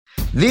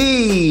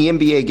The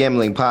NBA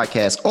Gambling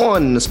Podcast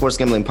on the Sports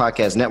Gambling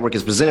Podcast Network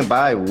is presented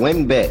by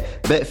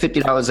WynnBET. Bet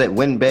 $50 at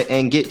WynnBET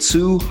and get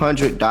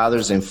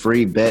 $200 in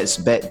free bets.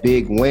 Bet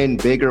big, win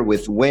bigger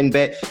with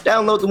WynnBET.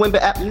 Download the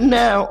WynnBET app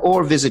now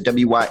or visit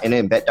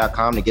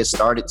wynnbet.com to get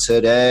started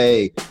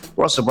today.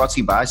 We're also brought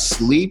to you by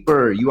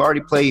Sleeper. You already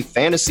play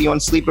fantasy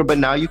on Sleeper, but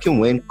now you can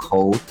win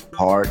cold,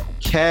 hard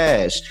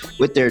cash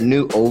with their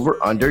new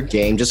over-under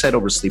game. Just head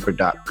over to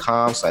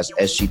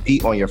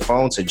sleeper.com/SGP on your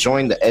phone to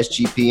join the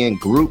SGPN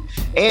group.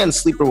 And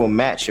Sleeper will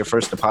match your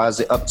first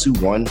deposit up to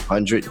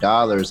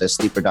 $100 at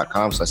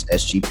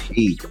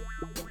sleeper.com/SGP.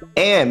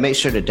 And make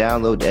sure to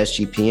download the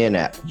SGPN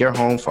app, your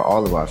home for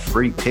all of our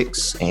free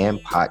picks and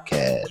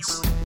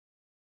podcasts.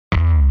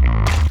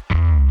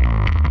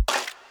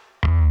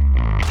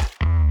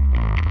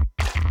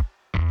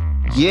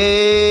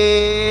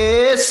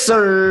 Yes,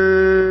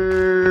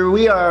 sir.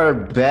 We are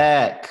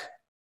back.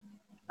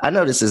 I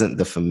know this isn't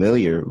the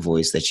familiar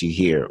voice that you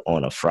hear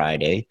on a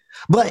Friday,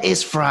 but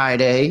it's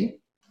Friday.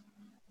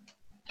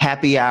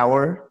 Happy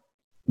hour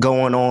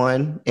going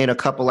on in a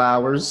couple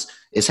hours.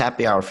 It's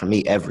happy hour for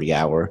me every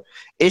hour.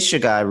 It's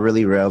your guy,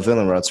 Really Real,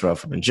 Villain Real Terrell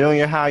from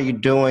Jr. How are you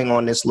doing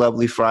on this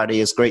lovely Friday?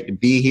 It's great to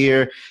be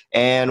here.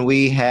 And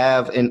we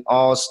have an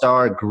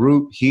all-star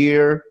group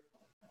here.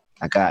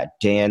 I got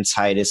Dan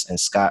Titus and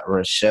Scott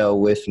Rochelle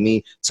with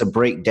me to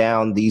break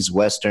down these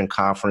Western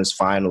Conference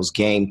Finals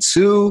Game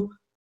 2.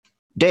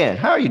 Dan,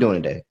 how are you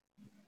doing today?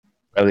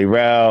 Really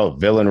Real,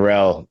 Villain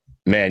Real.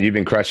 Man, you've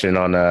been crushing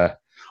on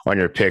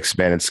your picks,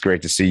 man. It's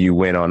great to see you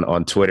win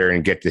on Twitter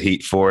and get the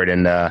heat for it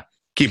and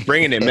keep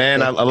bringing it,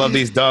 man. I love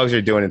these dogs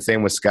you're doing, and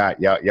same with Scott.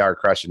 Y'all are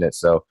crushing it.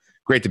 So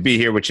great to be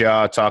here with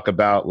y'all, talk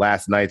about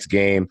last night's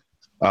game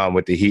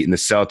with the Heat and the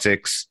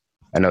Celtics.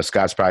 I know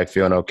Scott's probably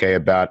feeling okay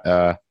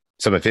about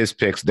some of his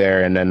picks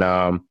there. And then,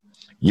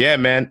 yeah,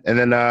 man. And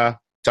then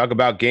talk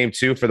about game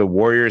 2 for the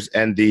Warriors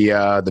and the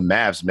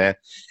Mavs, man.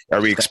 What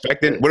are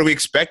we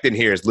expecting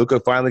here? Is Luka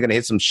finally going to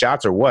hit some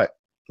shots or what?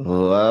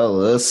 Well,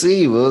 we'll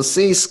see. We'll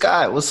see.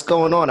 Scott, what's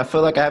going on? I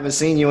feel like I haven't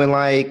seen you in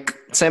like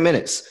 10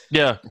 minutes.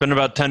 Yeah, been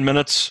about 10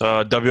 minutes.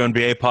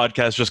 WNBA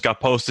podcast just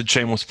got posted,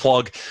 shameless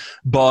plug.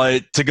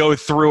 But to go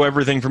through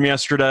everything from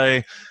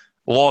yesterday,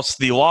 lost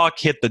the lock,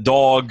 hit the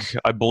dog.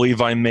 I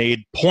believe I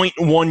made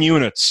 0.1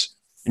 units.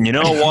 And you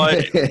know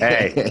what?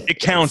 Hey, it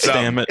counts,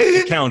 damn it.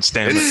 It counts,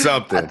 damn it. It's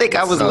something. I think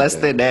I was less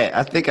than that.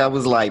 I think I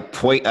was like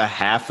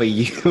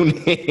 0.5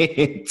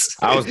 units.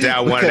 I was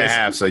down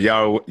 1.5, so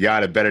y'all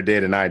had a better day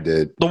than I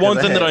did. The one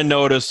thing that I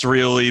noticed,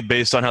 really,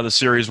 based on how the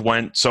series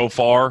went so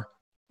far,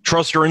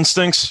 trust your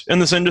instincts in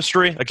this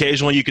industry.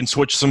 Occasionally you can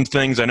switch some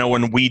things. I know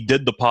when we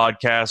did the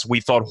podcast, we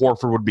thought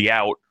Horford would be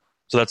out.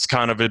 So that's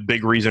kind of a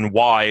big reason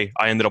why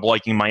I ended up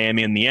liking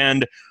Miami in the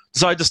end.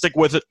 Decided to stick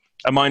with it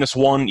at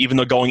 -1, even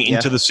though going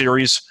into the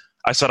series,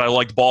 I said I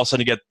liked Boston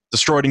to get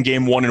destroyed in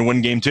game 1 and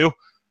win game 2.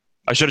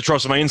 I should have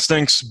trusted my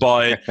instincts,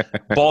 but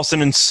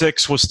Boston in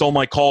 6 was still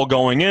my call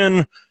going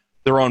in.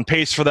 They're on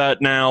pace for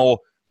that now.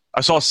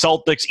 I saw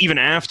Celtics, even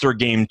after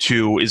game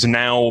 2, is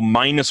now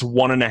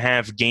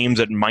 -1.5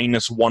 games at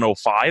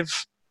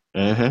 -105.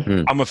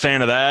 Mm-hmm. I'm a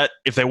fan of that.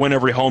 If they win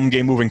every home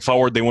game moving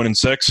forward, they win in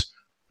 6.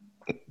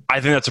 I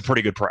think that's a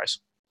pretty good price.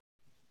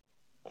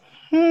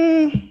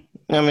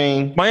 I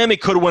mean, Miami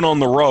could win on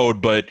the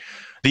road, but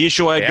the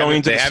issue I had going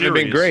into the series... They haven't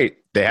been great.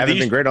 They haven't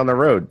been great on the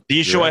road.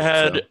 The issue I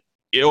had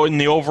in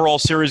the overall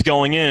series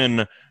going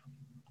in,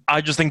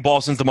 I just think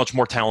Boston's the much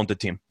more talented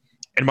team.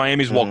 And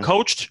Miami's well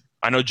coached.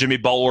 I know Jimmy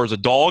Butler is a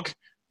dog,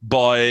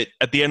 but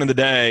at the end of the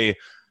day,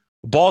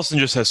 Boston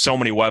just has so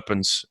many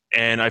weapons.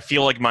 And I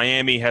feel like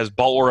Miami has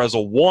Butler as a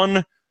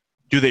 1.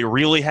 Do they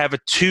really have a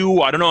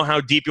 2? I don't know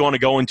how deep you want to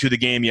go into the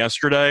game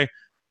yesterday.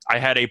 I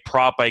had a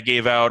prop I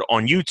gave out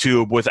on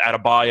YouTube with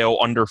Adebayo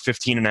under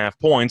 15.5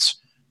 points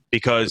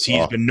because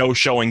he's been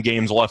no-showing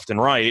games left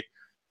and right,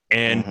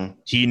 and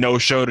he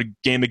no-showed a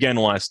game again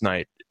last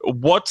night.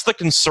 What's the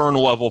concern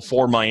level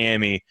for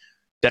Miami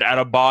that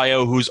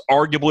Adebayo, who's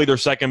arguably their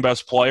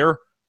second-best player,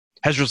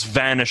 has just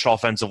vanished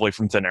offensively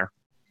from thin air?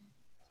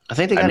 I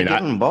think they got to give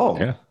him the ball.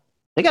 Yeah.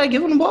 They got to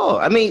give him the ball.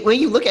 I mean, when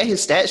you look at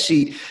his stat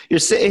sheet, you're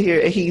sitting here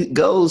and he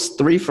goes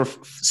 3 for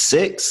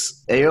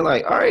 6, and you're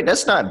like, all right,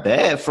 that's not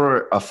bad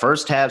for a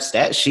first-half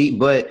stat sheet,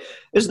 but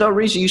there's no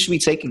reason you should be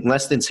taking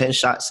less than 10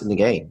 shots in the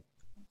game.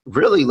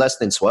 Really less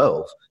than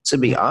 12. To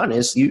be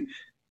honest,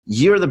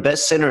 you're the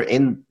best center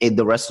in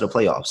the rest of the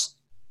playoffs.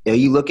 You know,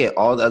 you look at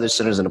all the other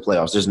centers in the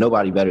playoffs, there's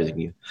nobody better than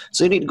you.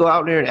 So you need to go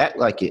out there and act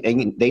like it.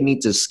 And they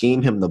need to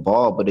scheme him the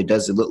ball, but it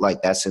doesn't look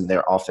like that's in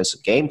their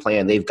offensive game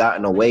plan. They've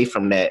gotten away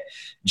from that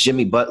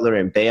Jimmy Butler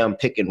and Bam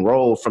pick and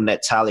roll, from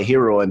that Tyler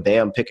Hero and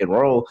Bam pick and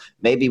roll.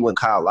 Maybe when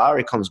Kyle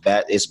Lowry comes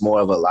back, it's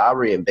more of a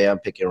Lowry and Bam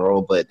pick and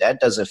roll, but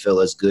that doesn't feel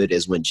as good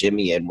as when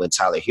Jimmy and when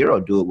Tyler Hero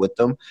do it with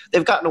them.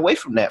 They've gotten away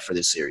from that for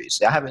this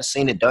series. I haven't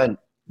seen it done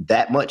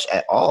that much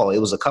at all. It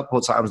was a couple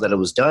of times that it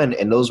was done,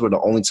 and those were the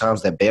only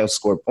times that Bam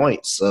scored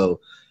points. So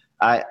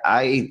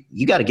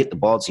you got to get the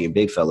ball to your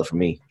big fella for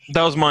me.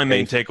 That was my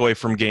main takeaway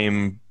from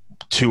game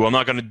 2. I'm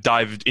not going to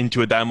dive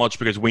into it that much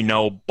because we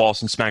know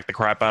Boston smacked the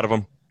crap out of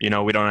them. We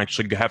don't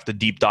actually have to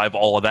deep dive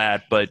all of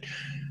that. But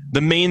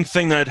the main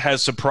thing that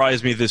has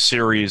surprised me this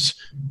series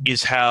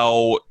is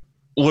how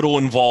little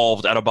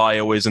involved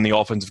Adebayo is in the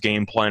offensive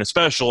game plan,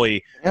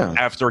 especially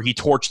after he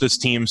torched this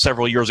team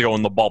several years ago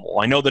in the bubble.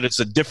 I know that it's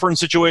a different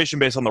situation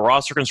based on the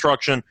roster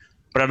construction,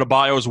 but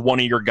Adebayo is one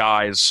of your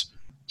guys.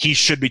 He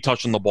should be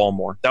touching the ball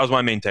more. That was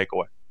my main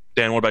takeaway.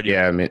 Dan, what about you?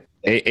 Yeah, I mean,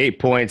 8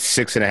 points,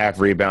 6.5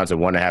 rebounds,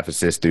 and 1.5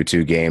 assists through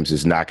 2 games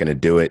is not going to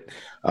do it.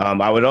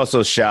 I would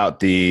also shout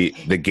the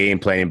game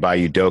planning by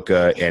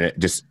Udoka and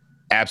just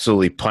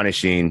absolutely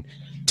punishing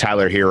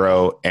Tyler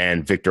Hero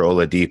and Victor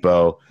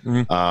Oladipo.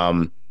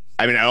 Mm-hmm.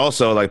 I mean, I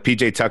also like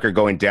PJ Tucker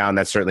going down.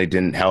 That certainly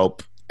didn't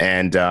help.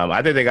 And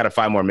I think they got to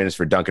 5 more minutes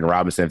for Duncan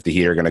Robinson if the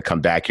Heat are going to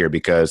come back here,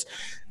 because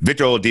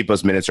Victor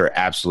Oladipo's minutes are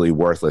absolutely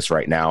worthless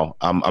right now.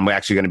 I'm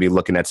actually going to be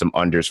looking at some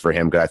unders for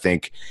him, because I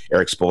think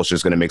Eric Spoelstra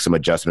is going to make some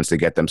adjustments to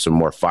get them some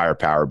more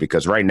firepower,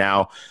 because right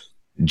now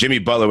Jimmy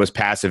Butler was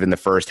passive in the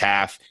first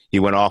half. He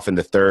went off in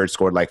the third,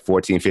 scored like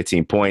 14,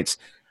 15 points.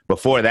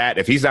 Before that,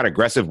 if he's not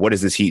aggressive, what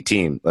is this Heat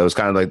team? That was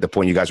kind of like the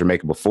point you guys were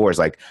making before. Is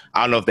like,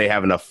 I don't know if they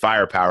have enough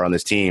firepower on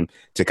this team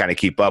to kind of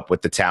keep up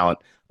with the talent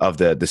of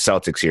the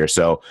Celtics here.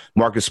 So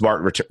Marcus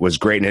Smart was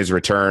great in his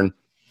return,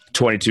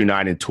 22,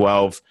 9, and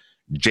 12.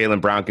 Jaylen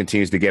Brown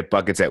continues to get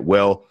buckets at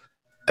will.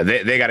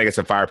 They got to get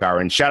some firepower.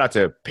 And shout out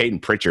to Peyton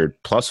Pritchard,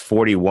 plus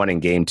 41 in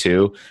game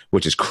 2,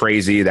 which is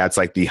crazy. That's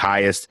like the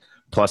highest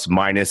plus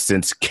minus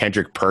since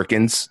Kendrick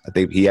Perkins. I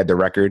think he had the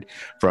record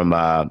from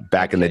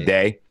back in the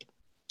day,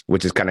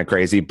 which is kind of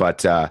crazy.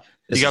 But you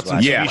got some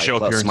TV show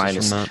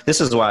appearances from that.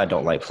 This is why I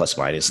don't like plus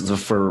minus.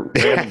 For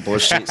random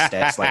bullshit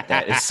stats like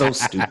that. It's so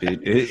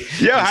stupid.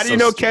 How do you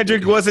know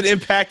Kendrick wasn't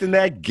impacting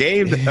that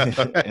game?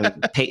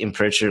 And Peyton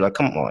Pritchard, like,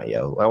 come on,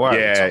 yo. Why are we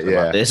talking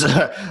about this?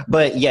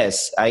 But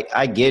yes,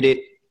 I get it.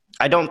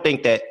 I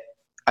think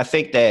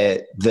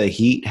that the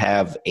Heat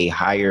have a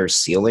higher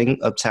ceiling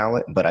of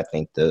talent, but I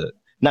think the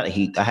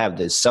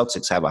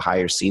Celtics have a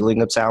higher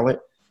ceiling of talent,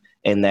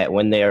 and that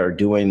when they are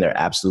doing their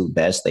absolute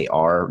best, they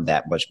are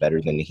that much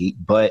better than the Heat.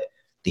 But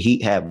the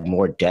Heat have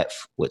more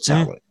depth with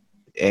talent.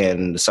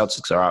 And the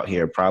Celtics are out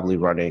here probably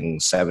running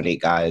 7,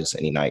 8 guys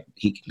any night.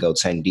 He can go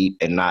 10 deep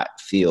and not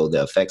feel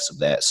the effects of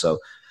that. So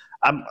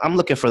I'm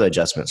looking for the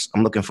adjustments.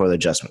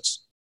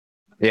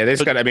 Yeah,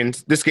 this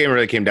game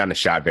really came down to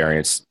shot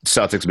variance.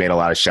 Celtics made a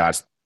lot of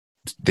shots.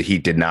 The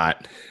Heat did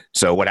not.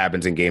 So what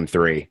happens in game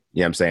 3? You know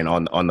what I'm saying?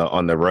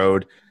 On the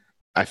road,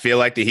 I feel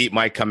like the Heat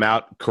might come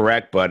out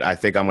correct, but I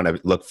think I'm going to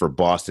look for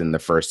Boston in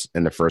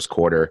the first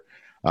quarter.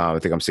 I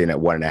think I'm seeing at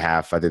 1.5.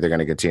 I think they're going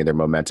to continue their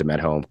momentum at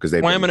home, because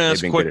they've been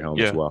good at home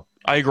as well.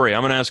 I agree.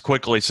 I'm going to ask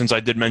quickly, since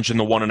I did mention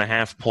the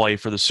 1.5 play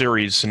for the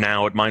series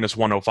now at minus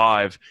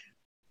 105.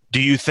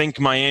 Do you think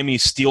Miami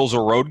steals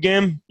a road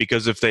game?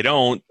 Because if they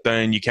don't,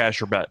 then you cash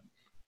your bet.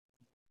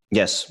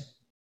 Yes.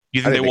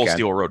 You think they will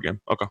steal a road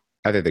game? Okay.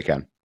 I think they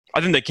can.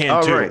 I think they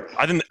can too. Right.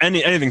 I think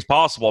anything's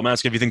possible. I'm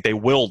asking if you think they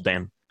will,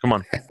 Dan. Come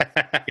on. You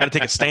got to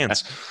take a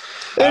stance.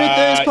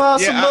 Anything's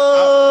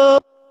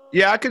possible.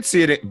 Yeah, I could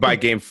see it by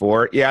game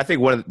 4. Yeah, I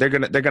think they're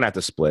gonna have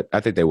to split. I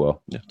think they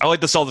will. Yeah. I like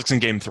the Celtics in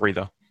game 3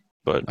 though.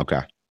 But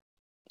okay.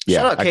 Yeah,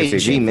 shout out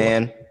KG,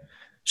 man.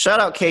 Shout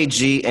out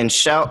KG and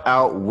shout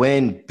out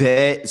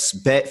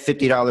WinBets. Bet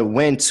 $50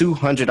 win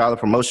 $200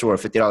 promotion or a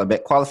 $50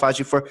 bet qualifies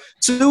you for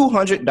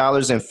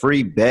 $200 in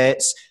free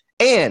bets.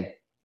 And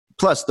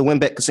plus, the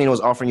WinBet Casino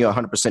is offering you a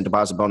 100%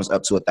 deposit bonus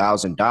up to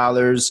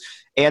 $1,000.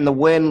 And the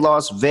Win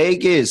Las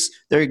Vegas,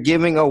 they're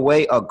giving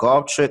away a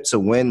golf trip to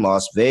Win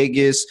Las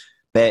Vegas.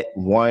 Bet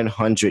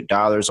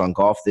 $100 on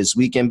golf this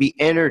weekend. Be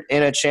entered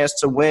in a chance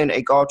to win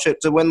a golf trip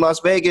to Win Las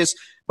Vegas.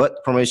 But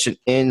the promotion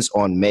ends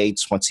on May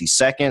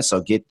 22nd, so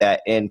get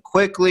that in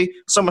quickly.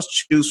 So much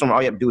to choose from. All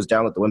you have to do is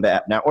download the WinBet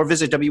app now or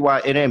visit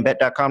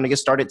wynnbet.com to get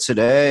started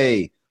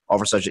today.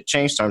 Offer subject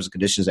change. Terms and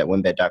conditions at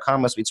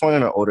winbet.com. Must be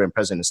 21 or older and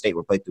present in the state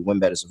where playthrough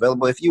WinBet is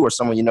available. If you or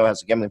someone you know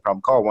has a gambling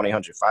problem, call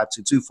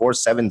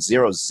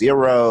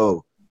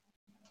 1-800-522-4700.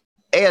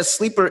 As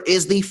Sleeper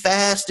is the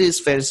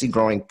fastest fantasy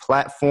growing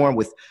platform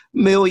with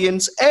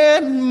millions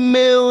and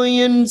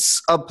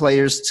millions of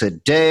players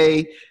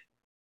today.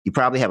 You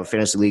probably have a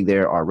fantasy league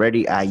there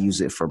already. I use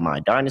it for my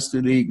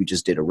Dynasty League. We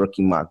just did a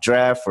rookie mock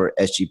draft for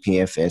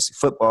SGPN Fantasy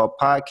Football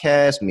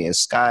Podcast. Me and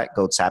Scott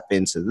go tap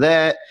into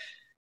that.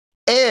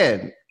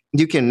 And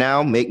you can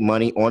now make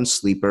money on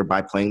Sleeper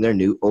by playing their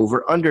new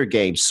over-under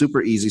game.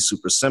 Super easy,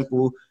 super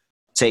simple.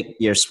 Take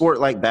your sport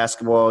like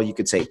basketball. You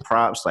could take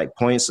props like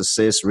points,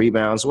 assists,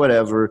 rebounds,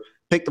 whatever.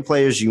 Pick the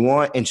players you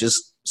want and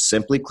just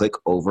simply click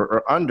over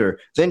or under.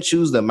 Then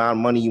choose the amount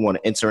of money you want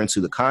to enter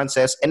into the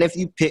contest. And if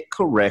you pick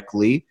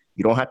correctly,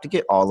 you don't have to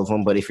get all of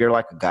them. But if you're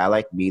like a guy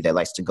like me that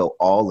likes to go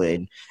all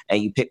in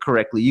and you pick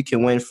correctly, you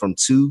can win from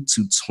 2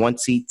 to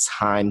 20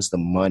 times the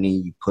money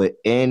you put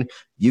in.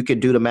 You can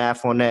do the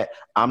math on that.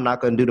 I'm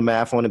not going to do the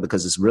math on it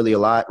because it's really a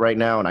lot right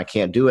now and I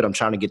can't do it. I'm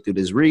trying to get through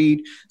this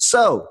read.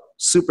 So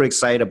Super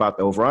excited about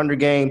the over-under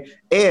game.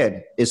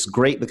 And it's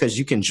great because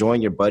you can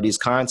join your buddy's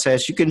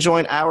contest. You can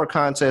join our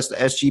contest, the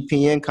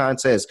SGPN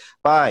contest,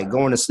 by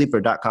going to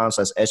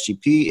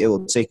sleeper.com/SGP. It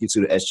will take you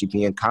to the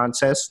SGPN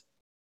contest.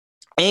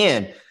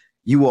 And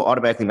you will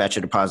automatically match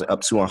your deposit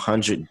up to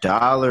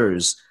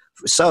 $100.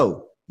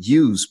 So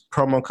use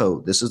promo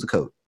code. This is the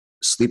code.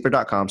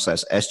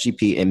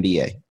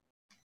 Sleeper.com/SGPNBA.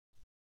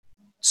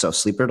 So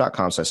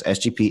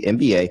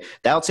sleeper.com/SGPNBA.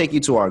 That'll take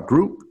you to our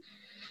group.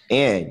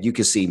 And you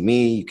can see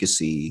me, you can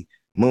see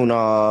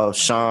Munaf,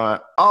 Sean,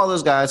 all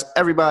those guys.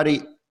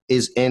 Everybody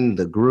is in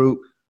the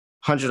group.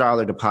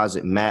 $100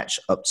 deposit match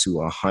up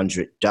to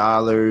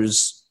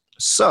 $100.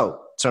 So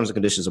terms and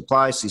conditions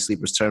apply. See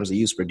Sleeper's terms of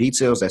use for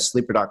details at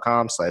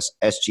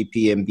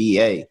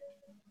sleeper.com/SGPNBA.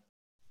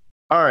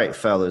 All right,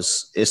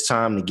 fellas, it's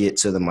time to get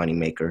to the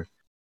moneymaker.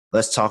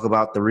 Let's talk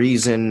about the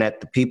reason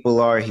that the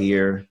people are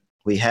here.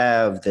 We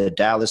have the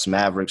Dallas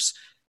Mavericks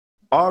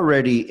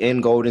already in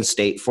Golden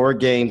State for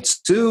game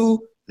 2.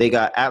 They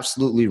got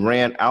absolutely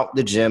ran out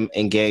the gym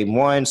in game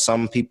 1.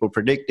 Some people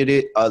predicted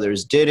it.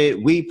 Others did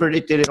it. We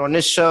predicted it on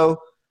this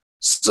show.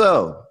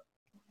 So,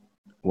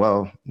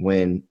 well,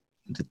 when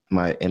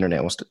my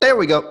internet wants to, there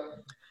we go.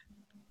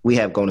 We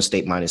have Golden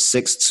State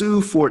 -6,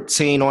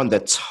 214 on the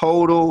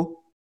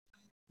total.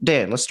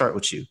 Dan, let's start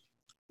with you.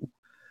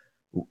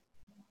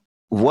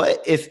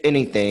 What, if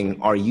anything,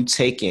 are you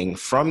taking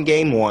from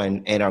game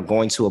 1 and are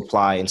going to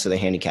apply into the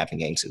handicapping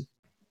game 2?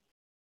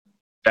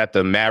 That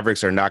the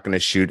Mavericks are not going to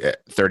shoot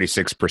at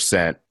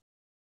 36%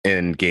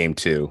 in game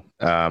 2.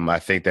 I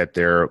think that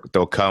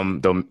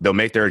they'll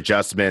make their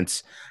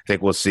adjustments. I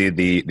think we'll see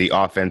the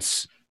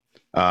offense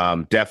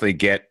definitely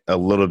get a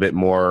little bit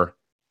more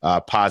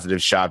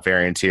positive shot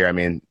variance here. I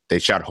mean, they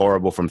shot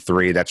horrible from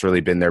 3. That's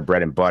really been their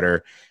bread and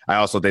butter. I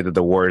also think that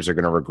the Warriors are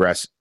going to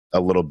regress a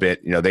little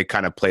bit. You know, they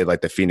kind of played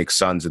like the Phoenix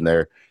Suns in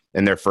their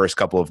first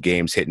couple of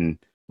games, hitting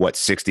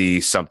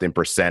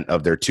 60-something%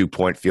 of their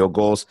 2-point field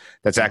goals.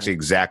 That's actually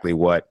exactly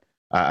what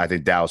I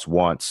think Dallas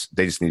wants.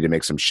 They just need to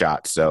make some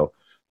shots. So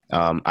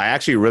I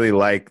actually really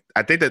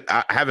I think that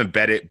I haven't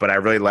bet it, but I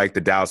really like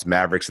the Dallas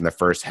Mavericks in the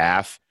first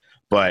half.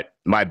 But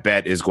my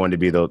bet is going to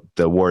be the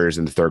Warriors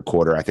in the third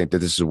quarter. I think that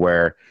this is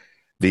where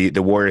the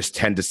Warriors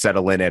tend to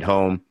settle in at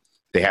home.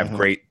 They have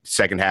great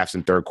second halves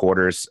and third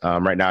quarters.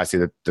 Right now I see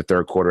the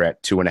third quarter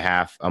at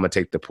 2.5. I'm going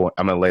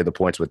to lay the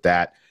points with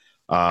that.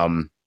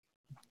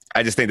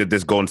 I just think that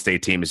this Golden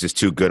State team is just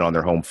too good on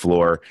their home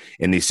floor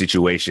in these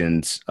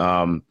situations.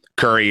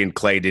 Curry and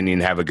Clay didn't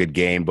even have a good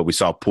game, but we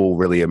saw Poole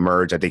really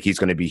emerge. I think he's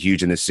going to be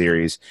huge in this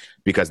series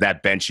because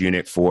that bench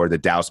unit for the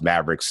Dallas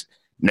Mavericks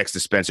next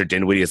to Spencer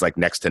Dinwiddie is like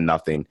next to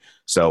nothing.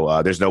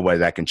 So there's no way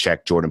that can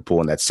check Jordan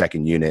Poole in that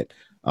second unit.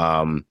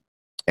 And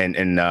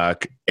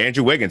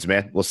Andrew Wiggins,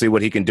 man, we'll see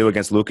what he can do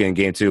against Luka in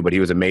game 2, but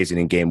he was amazing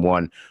in game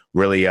 1,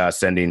 really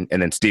sending,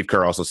 and then Steve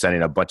Kerr also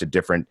sending a bunch of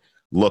different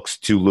looks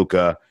to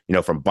Luka,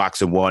 from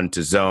box and 1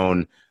 to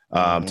zone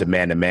to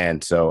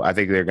man-to-man. So I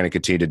think they're going to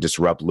continue to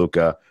disrupt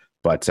Luka.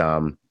 But,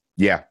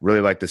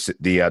 really like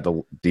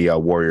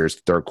the Warriors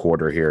third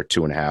quarter here,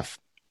 2.5.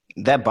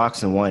 That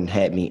box and 1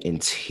 had me in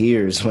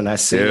tears when I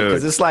see it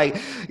because it's like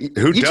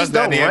who you just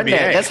don't run NBA?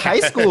 that. That's high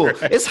school.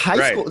 It's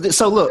high school.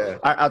 So look,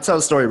 I'll tell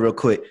the story real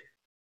quick.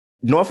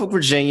 Norfolk,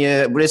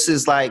 Virginia. This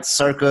is like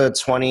circa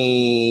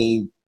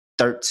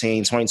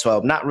 2013,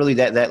 2012. Not really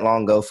that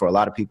long ago for a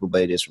lot of people,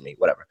 but it is for me.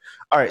 Whatever.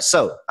 All right.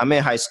 So I'm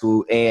in high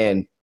school,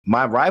 and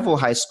my rival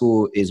high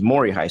school is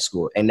Maury High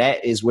School, and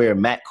that is where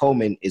Matt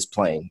Coleman is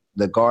playing,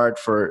 the guard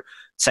for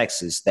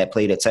Texas that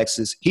played at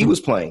Texas. He was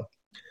playing.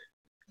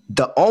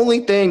 The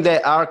only thing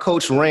that our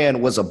coach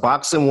ran was a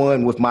box and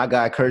 1 with my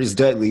guy Curtis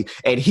Dudley,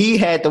 and he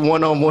had the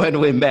one-on-one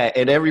with Matt,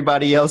 and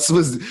everybody else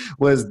was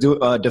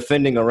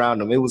defending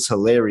around him. It was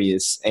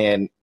hilarious.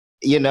 And,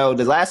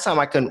 the last time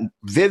I can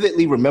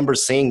vividly remember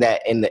seeing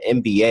that in the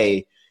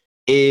NBA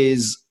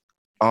is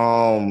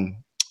the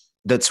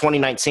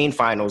 2019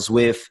 finals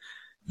with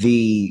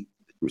the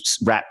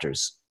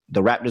Raptors.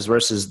 The Raptors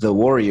versus the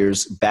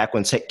Warriors back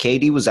when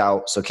KD was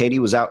out. So KD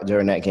was out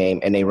during that game,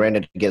 and they ran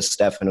it against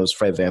Steph, and it was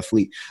Fred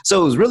VanVleet.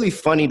 So it was really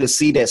funny to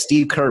see that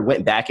Steve Kerr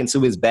went back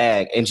into his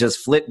bag and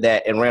just flipped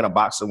that and ran a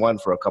box of 1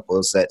 for a couple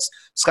of sets.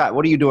 Scott,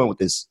 what are you doing with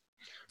this?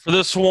 For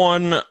this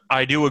one,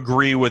 I do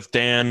agree with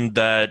Dan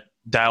that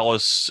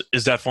Dallas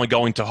is definitely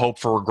going to hope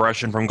for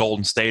regression from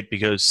Golden State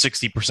because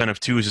 60% of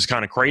 2s is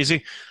kind of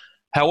crazy.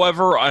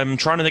 However, I'm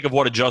trying to think of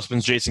what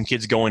adjustments Jason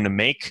Kidd's going to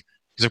make.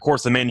 Because, of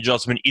course, the main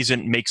adjustment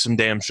isn't make some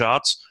damn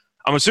shots.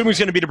 I'm assuming it's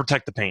going to be to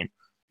protect the paint.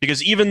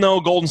 Because even though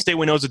Golden State,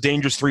 we know, is a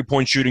dangerous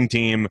three-point shooting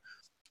team,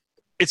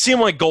 it seemed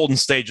like Golden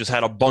State just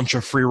had a bunch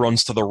of free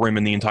runs to the rim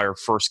in the entire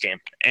first game.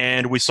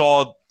 And we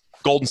saw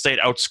Golden State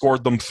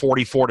outscored them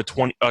 44 to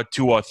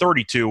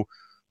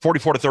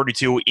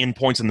 32 in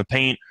points in the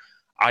paint.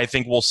 I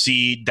think we'll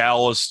see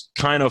Dallas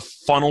kind of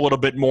funnel it a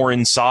bit more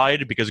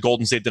inside because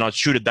Golden State did not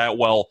shoot it that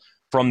well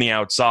from the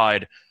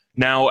outside.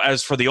 Now,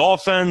 as for the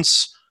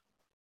offense,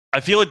 I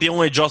feel like the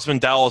only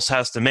adjustment Dallas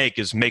has to make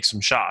is make some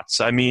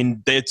shots. I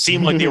mean, it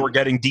seemed like they were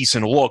getting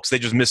decent looks. They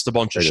just missed a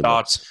bunch of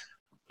shots.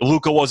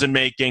 Luka wasn't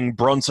making.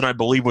 Brunson, I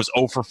believe, was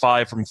 0 for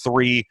 5 from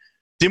 3.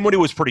 Dinwiddie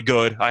was pretty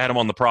good. I had him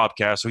on the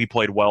propcast, so he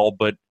played well,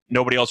 but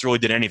nobody else really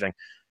did anything.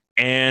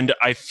 And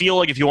I feel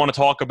like if you want to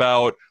talk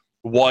about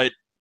what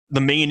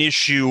the main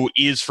issue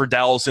is for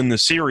Dallas in the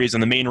series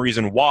and the main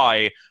reason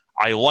why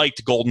I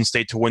liked Golden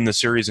State to win the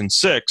series in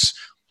 6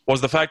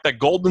 was the fact that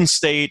Golden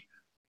State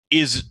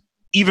is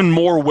even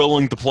more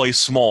willing to play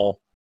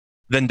small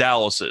than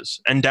Dallas is.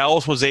 And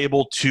Dallas was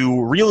able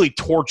to really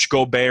torch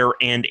Gobert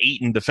and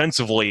Ayton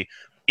defensively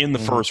in the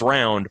first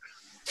round.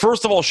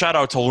 First of all, shout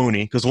out to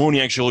Looney, because Looney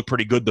actually looked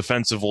pretty good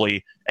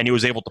defensively, and he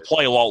was able to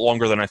play a lot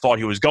longer than I thought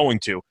he was going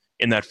to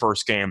in that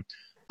first game.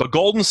 But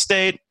Golden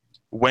State,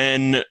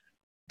 when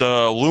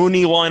the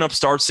Looney lineup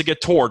starts to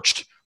get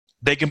torched,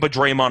 they can put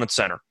Draymond at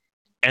center.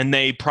 And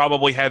they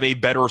probably have a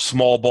better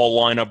small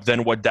ball lineup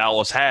than what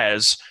Dallas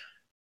has.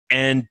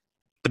 And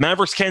the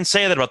Mavericks can't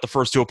say that about the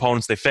first 2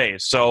 opponents they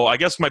face. So I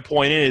guess my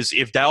point is,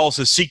 if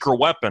Dallas' secret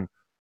weapon,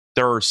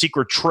 their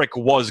secret trick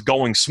was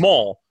going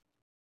small,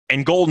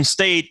 and Golden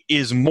State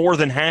is more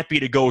than happy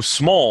to go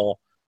small,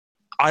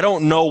 I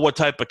don't know what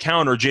type of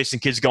counter Jason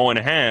Kidd's going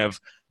to have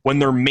when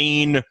their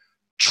main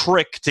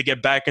trick to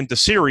get back into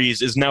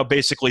series is now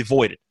basically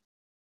voided.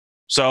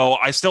 So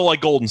I still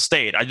like Golden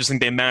State. I just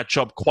think they match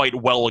up quite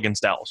well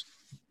against Dallas.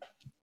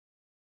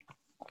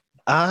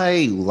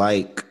 I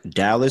like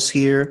Dallas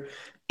here,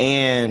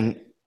 and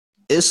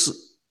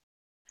it's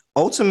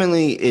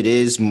ultimately it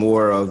is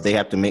more of they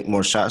have to make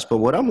more shots. But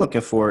what I'm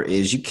looking for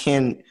is you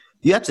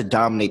have to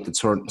dominate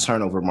the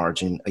turnover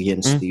margin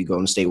against the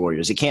Golden State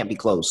Warriors. It can't be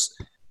close.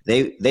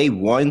 They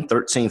won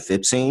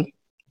 13-15,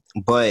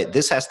 but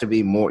this has to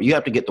be more. You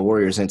have to get the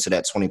Warriors into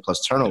that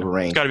 20-plus turnover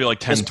range. It's got to be like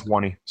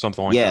 10-20,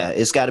 something like that. Yeah,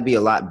 it's got to be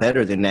a lot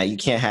better than that. You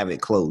can't have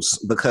it close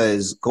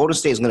because Golden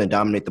State is going to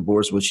dominate the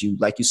boards, which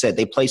like you said,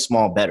 they play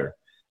small better.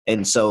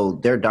 And so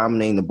they're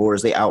dominating the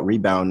boards. They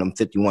out-rebound them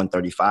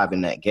 51-35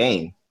 in that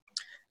game.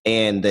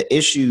 And the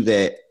issue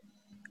that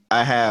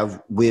I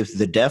have with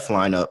the Def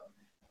lineup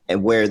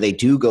and where they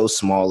do go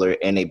smaller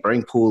and they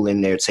bring Poole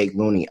in there, take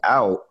Looney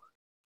out,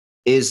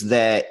 is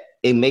that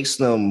it makes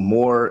them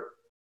more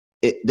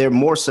they're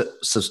more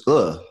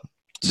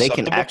they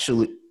can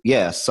actually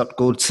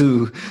susceptible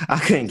to I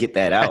couldn't get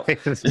that out, but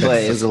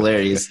it's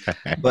hilarious.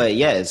 But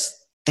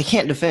yes, they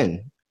can't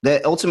defend.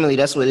 That ultimately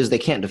that's what it is. They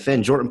can't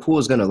defend. Jordan Poole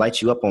is going to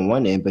light you up on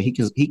one end, but he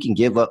can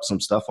give up some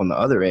stuff on the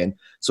other end.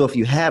 So if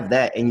you have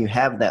that and you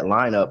have that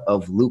lineup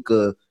of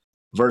Luka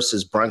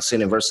versus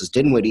Brunson and versus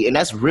Dinwiddie, and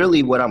that's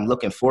really what I'm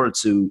looking forward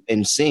to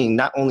and seeing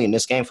not only in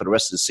this game for the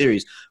rest of the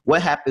series.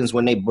 What happens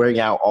when they bring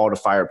out all the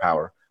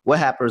firepower? What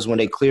happens when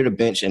they clear the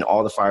bench and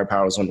all the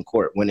firepower is on the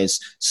court? When it's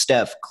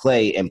Steph,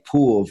 Clay, and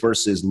Poole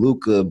versus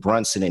Luka,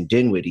 Brunson, and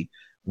Dinwiddie,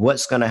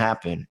 what's going to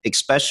happen,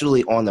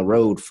 especially on the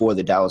road for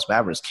the Dallas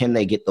Mavericks? Can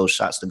they get those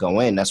shots to go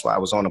in? That's why I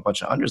was on a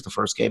bunch of unders the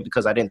first game,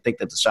 because I didn't think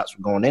that the shots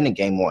were going in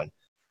game one.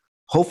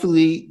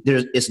 Hopefully,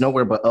 it's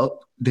nowhere but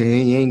up.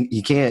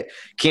 You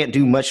can't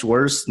do much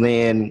worse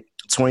than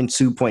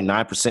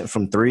 22.9%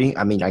 from 3.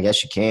 I mean, I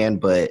guess you can,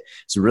 but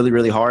it's really,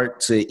 really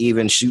hard to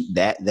even shoot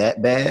that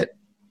bad,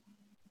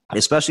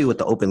 especially with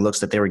the open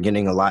looks that they were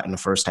getting a lot in the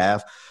first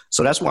half.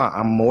 So that's why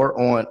I'm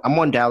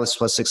on Dallas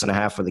plus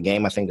 6.5 for the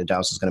game. I think that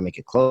Dallas is going to make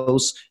it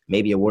close,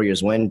 maybe a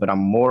Warriors win, but I'm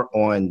more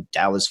on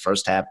Dallas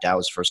first half,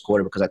 Dallas first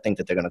quarter, because I think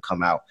that they're going to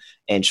come out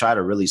and try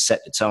to really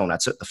set the tone. I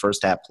took the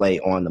first half play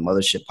on the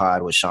Mothership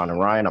Pod with Sean and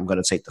Ryan. I'm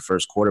going to take the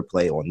first quarter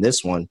play on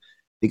this one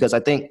because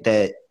I think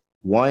that,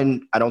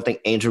 one, I don't think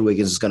Andrew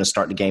Wiggins is going to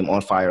start the game on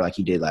fire like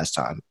he did last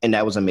time. And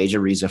that was a major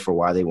reason for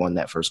why they won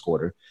that first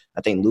quarter. I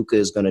think Luka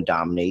is going to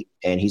dominate,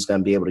 and he's going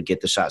to be able to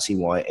get the shots he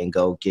wants and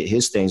go get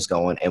his things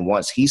going. And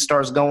once he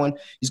starts going,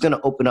 he's going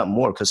to open up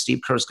more because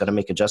Steve Kerr's going to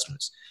make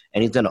adjustments.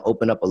 And he's going to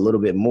open up a little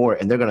bit more,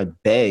 and they're going to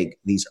beg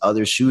these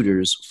other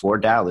shooters for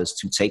Dallas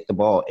to take the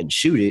ball and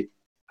shoot it.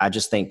 I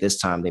just think this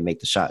time they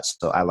make the shots.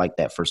 So I like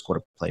that first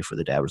quarter play for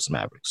the Dallas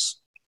Mavericks.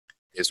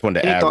 Just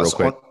wanted to add real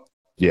quick.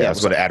 Yeah, I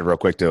was going to add real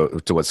quick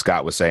to what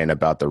Scott was saying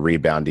about the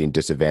rebounding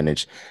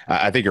disadvantage.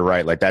 I think you're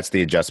right. Like, that's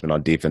the adjustment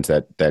on defense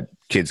that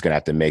Kidd's going to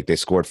have to make. They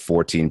scored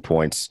 14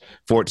 points,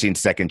 14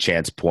 second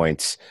chance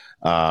points,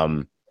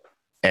 and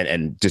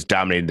just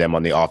dominated them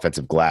on the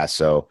offensive glass.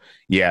 So,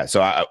 yeah.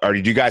 So do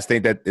you guys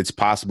think that it's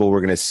possible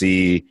we're going to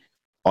see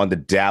on the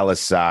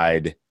Dallas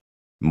side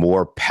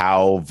more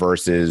Powell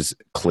versus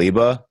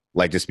Kleber,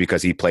 like just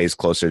because he plays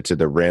closer to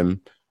the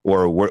rim?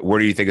 Or where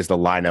do you think is the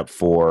lineup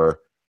for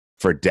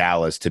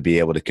Dallas to be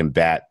able to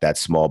combat that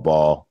small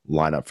ball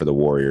lineup for the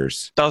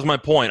Warriors? That was my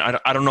point.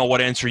 I don't know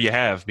what answer you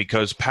have,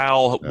 because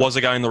Powell was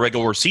a guy in the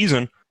regular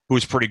season who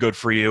was pretty good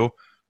for you,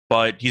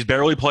 but he's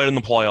barely played in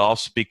the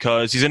playoffs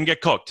because he's going to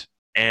get cooked.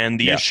 And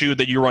the issue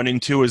that you run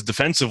into is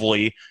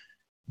defensively,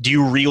 do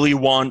you really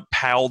want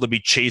Powell to be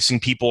chasing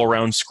people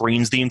around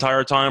screens the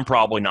entire time?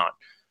 Probably not.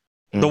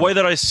 The way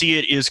that I see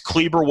it is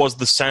Kleber was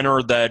the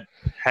center that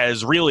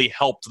has really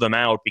helped them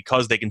out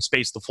because they can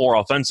space the floor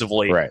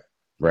offensively. Right.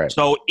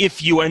 So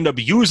if you end up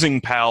using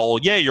Powell,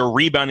 your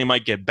rebounding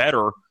might get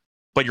better,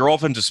 but your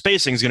offensive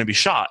spacing is going to be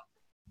shot.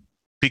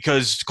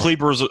 because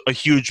Kleber is a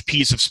huge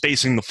piece of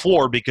spacing the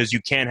floor because you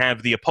can't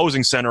have the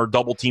opposing center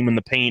double team in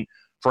the paint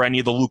for any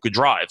of the Luka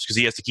drives because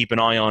he has to keep an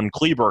eye on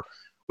Kleber,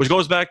 which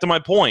goes back to my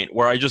point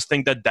where I just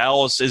think that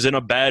Dallas is in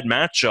a bad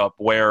matchup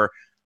where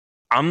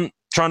I'm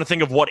trying to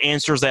think of what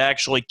answers they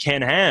actually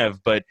can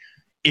have. But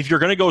if you're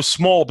going to go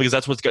small because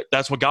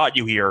that's what got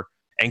you here,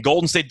 and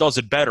Golden State does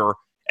it better,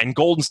 and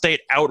Golden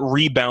State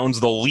out-rebounds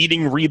the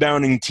leading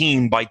rebounding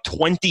team by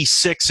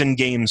 26 in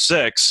Game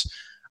 6,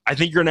 I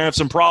think you're going to have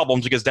some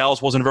problems because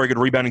Dallas wasn't a very good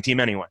rebounding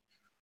team anyway.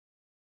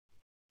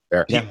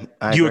 Fair. Yeah,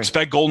 Do you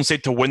expect Golden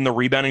State to win the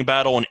rebounding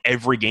battle in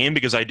every game?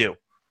 Because I do.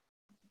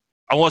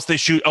 Unless they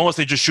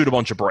just shoot a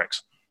bunch of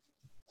bricks.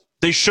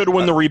 They should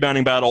win the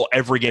rebounding battle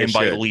every game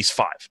by at least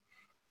 5.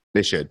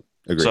 They should.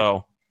 Agree.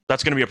 So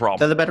that's going to be a problem.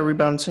 They're the better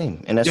rebounding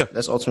team, and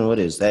that's ultimately what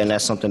it is. And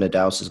that's something that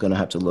Dallas is going to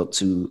have to look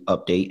to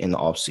update in the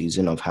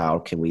offseason of how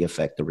can we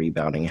affect the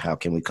rebounding, how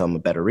can we become a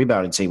better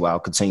rebounding team while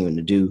continuing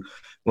to do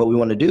what we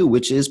want to do,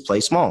 which is play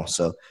small.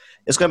 So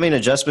it's going to be an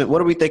adjustment.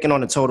 What are we thinking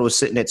on the total? Is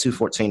sitting at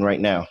 214 right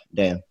now,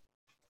 Dan?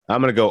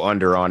 I'm going to go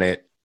under on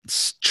it.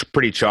 It's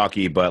pretty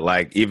chalky, but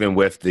like even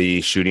with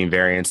the shooting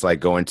variance, like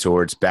going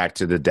towards back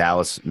to the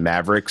Dallas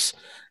Mavericks,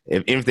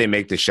 if they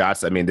make the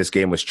shots, I mean, this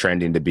game was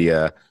trending to be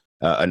an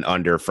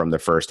under from the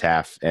first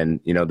half. And,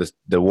 you know,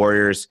 the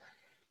Warriors,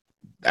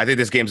 I think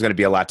this game's going to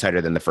be a lot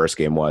tighter than the first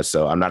game was.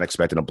 So I'm not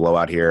expecting a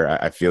blowout here.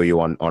 I feel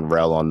you on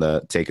Rel on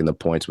the taking the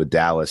points with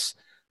Dallas.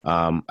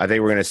 I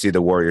think we're going to see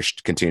the Warriors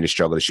continue to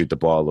struggle to shoot the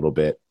ball a little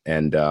bit.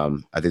 And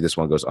I think this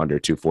one goes under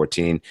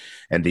 214.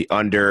 And the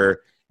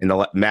under in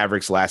the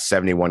Mavericks' last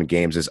 71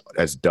 games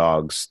as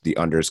dogs, the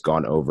under's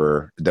gone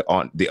over. The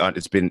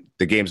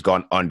game's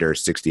gone under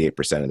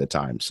 68% of the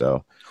time.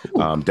 So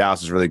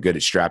Dallas is really good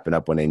at strapping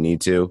up when they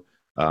need to.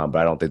 But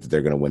I don't think that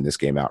they're going to win this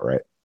game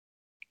outright.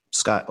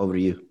 Scott, over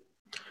to you.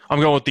 I'm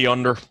going with the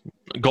under.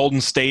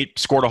 Golden State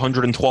scored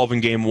 112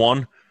 in Game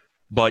 1.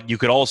 But you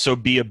could also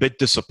be a bit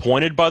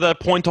disappointed by that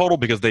point total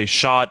because they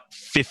shot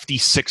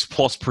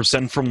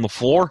 56+% from the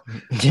floor.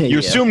 You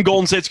assume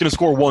Golden State's going to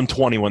score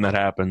 120 when that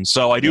happens.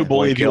 So I do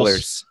believe I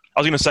was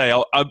going to say,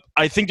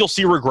 I think you'll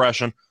see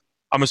regression.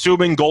 I'm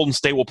assuming Golden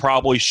State will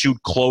probably shoot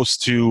close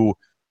to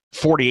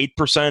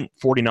 48%,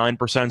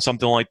 49%,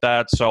 something like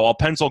that. So I'll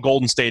pencil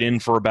Golden State in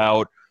for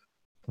about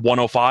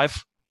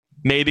 105,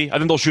 maybe. I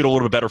think they'll shoot a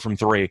little bit better from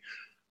 3.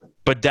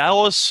 But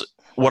Dallas,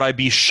 would I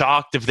be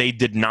shocked if they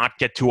did not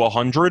get to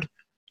 100?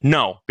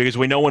 No, because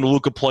we know when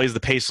Luka plays, the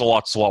pace is a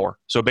lot slower.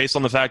 So based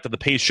on the fact that the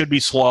pace should be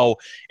slow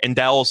and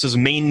Dallas's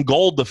main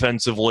goal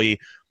defensively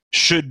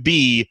should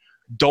be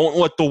don't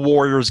let the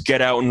Warriors get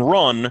out and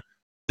run,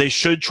 they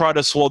should try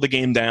to slow the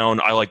game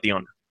down. I like the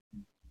under.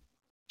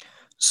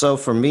 So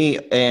for me,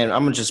 and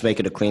I'm going to just make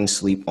it a clean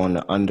sweep on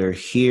the under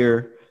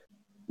here.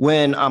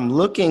 When I'm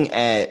looking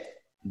at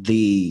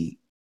the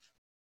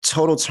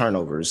total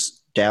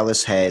turnovers,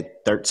 Dallas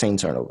had 13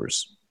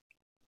 turnovers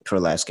for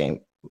last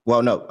game.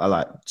 Well, no, a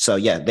lot. So,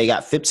 yeah, they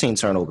got 15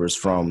 turnovers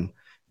from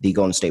the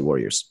Golden State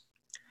Warriors.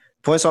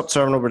 Points off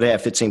turnover, they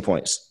had 15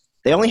 points.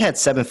 They only had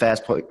 7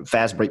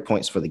 fast break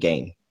points for the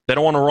game. They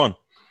don't want to run.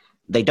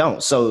 They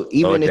don't. So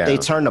even if they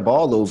turn the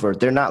ball over,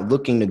 they're not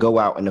looking to go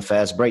out in a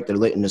fast break. They're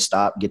looking to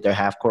stop, get their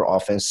half-court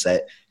offense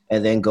set,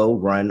 and then go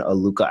run a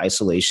Luka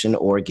isolation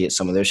or get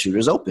some of their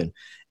shooters open.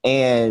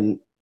 And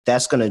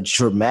that's going to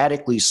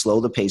dramatically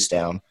slow the pace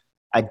down.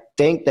 I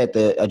think that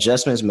the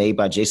adjustments made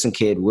by Jason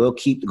Kidd will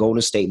keep the Golden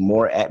State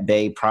more at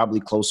bay, probably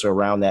closer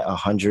around that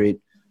 100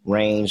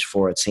 range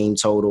for a team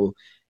total.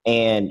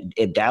 And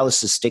if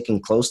Dallas is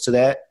sticking close to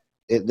that,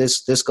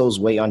 this goes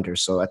way under.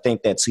 So I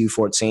think that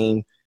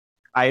 214,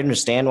 I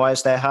understand why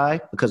it's that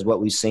high because what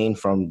we've seen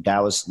from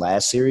Dallas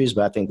last series,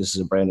 but I think this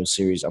is a brand new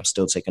series. I'm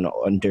still taking the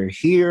under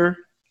here.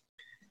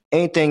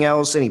 Anything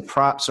else, any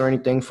props or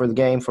anything for the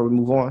game before we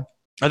move on?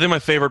 I think my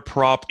favorite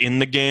prop in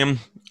the game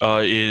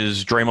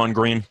is Draymond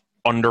Green.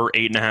 Under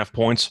 8.5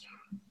 points.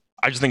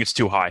 I just think it's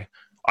too high.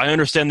 I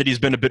understand that he's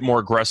been a bit more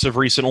aggressive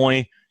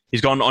recently.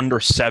 He's gone under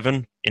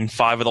 7 in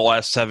 5 of the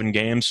last 7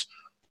 games.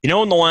 You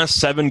know, in the last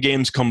 7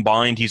 games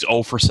combined, he's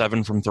 0 for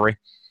 7 from 3.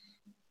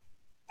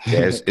 Yeah,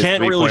 his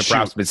Can't really shoot.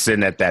 Prop's been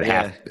sitting at that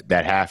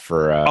half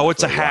for.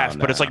 It's a half,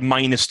 but it's like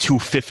minus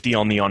 250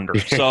 on the under.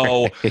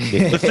 So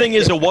the thing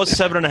is, it was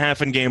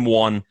 7.5 in Game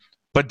 1,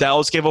 but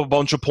Dallas gave up a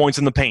bunch of points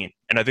in the paint,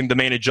 and I think the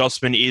main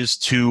adjustment is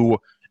to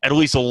at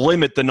least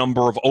limit the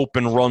number of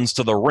open runs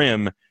to the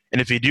rim.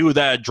 And if you do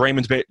that,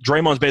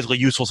 Draymond's basically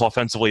useless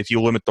offensively if you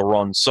limit the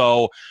runs.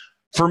 So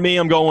for me,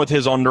 I'm going with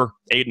his under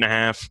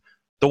 8.5.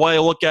 The way I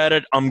look at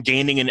it, I'm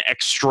gaining an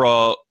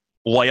extra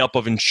layup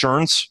of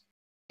insurance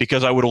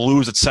because I would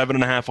lose at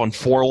 7.5 on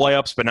 4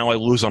 layups, but now I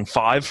lose on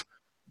 5.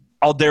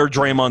 I'll dare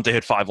Draymond to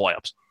hit 5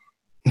 layups.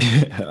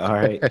 All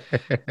right.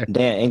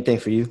 Dan, anything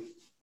for you?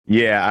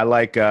 Yeah, I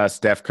like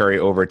Steph Curry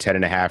over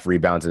 10.5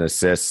 rebounds and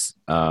assists.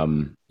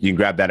 You can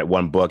grab that at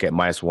one book at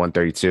minus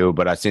 132,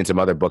 but I've seen some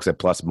other books at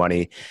plus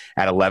money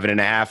at 11.5,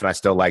 and I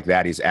still like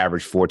that. He's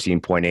averaged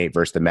 14.8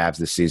 versus the Mavs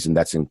this season.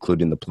 That's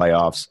including the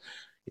playoffs.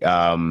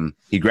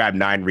 He grabbed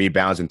 9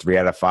 rebounds in 3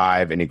 out of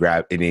 5, and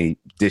he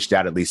dished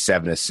out at least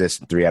 7 assists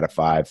and 3 out of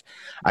 5.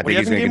 I think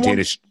he's going to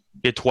continue to.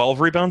 He had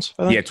 12 rebounds.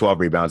 He had 12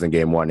 rebounds in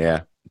game 1.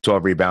 Yeah,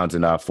 12 rebounds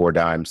and 4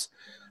 dimes.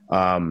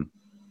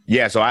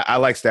 Yeah, so I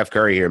like Steph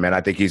Curry here, man.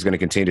 I think he's going to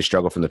continue to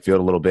struggle from the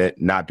field a little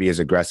bit, not be as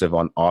aggressive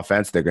on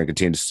offense. They're going to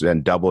continue to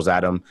send doubles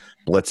at him,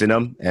 blitzing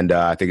him, and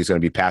I think he's going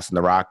to be passing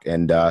the rock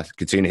and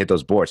continue to hit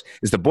those boards.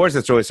 It's the boards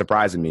that's really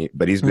surprising me,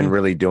 but he's been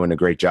really doing a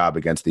great job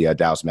against the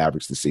Dallas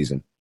Mavericks this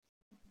season.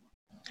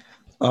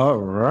 All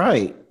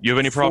right. You have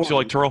any props you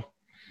like, Terrell?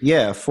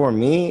 Yeah, for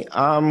me,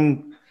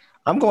 I'm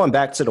going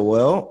back to the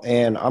well,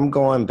 and I'm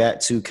going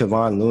back to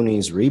Kevon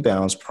Looney's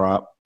rebounds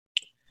prop.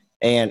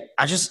 And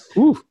I just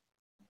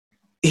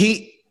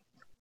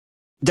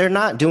they're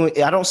not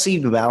doing – I don't see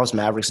the Dallas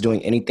Mavericks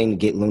doing anything to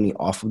get Looney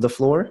off of the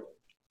floor.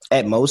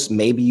 At most,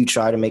 maybe you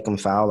try to make him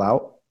foul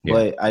out,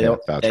 but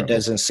that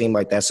doesn't seem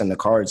like that's in the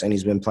cards, and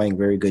he's been playing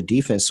very good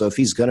defense. So if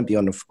he's going to be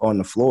on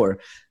the floor,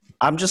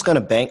 I'm just going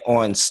to bank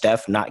on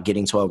Steph not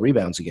getting 12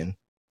 rebounds again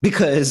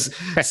because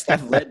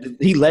Steph led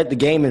the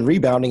game in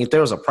rebounding. If there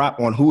was a prop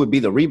on who would be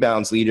the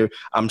rebounds leader,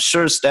 I'm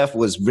sure Steph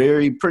was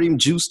pretty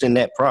juiced in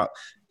that prop.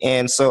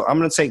 And so I'm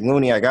going to take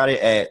Looney. I got it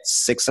at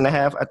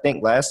 6.5, I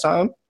think, last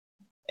time.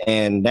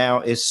 And now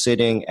it's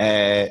sitting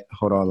at –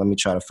 hold on, let me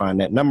try to find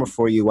that number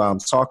for you while I'm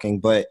talking.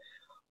 But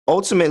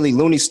ultimately,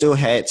 Looney still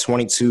had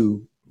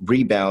 22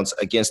 rebounds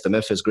against the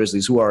Memphis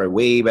Grizzlies, who are a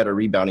way better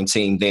rebounding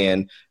team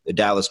than the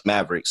Dallas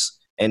Mavericks.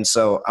 And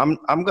so I'm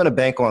going to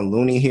bank on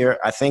Looney here.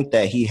 I think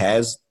that he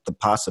has the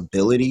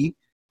possibility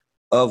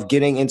of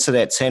getting into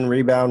that 10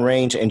 rebound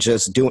range and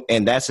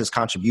and that's his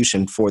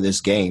contribution for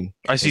this game.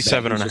 I see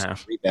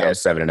 7.5. Yeah,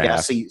 7.5. Yeah, I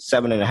see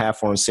 7.5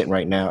 for him sitting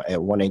right now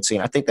at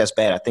 118. I think that's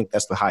bad. I think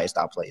that's the highest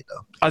I'll play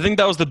though. I think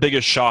that was the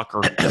biggest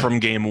shocker from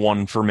game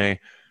 1 for me.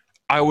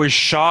 I was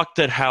shocked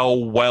at how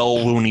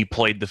well Looney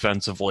played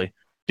defensively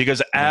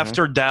because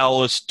after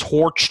Dallas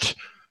torched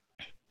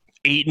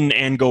Ayton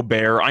and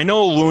Gobert, I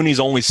know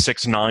Looney's only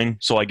 6'9",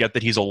 so I get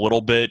that he's a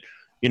little bit,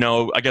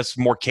 I guess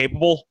more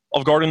capable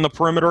of guarding the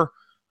perimeter.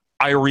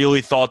 I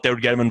really thought they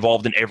would get him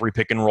involved in every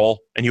pick and roll,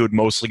 and he would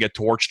mostly get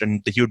torched,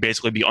 and he would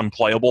basically be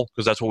unplayable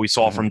because that's what we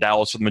saw from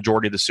Dallas for the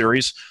majority of the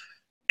series.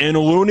 And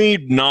Looney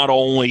not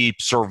only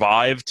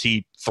survived,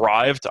 he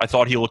thrived. I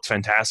thought he looked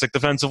fantastic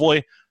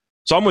defensively.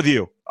 So I'm with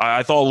you.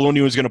 I thought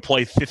Looney was going to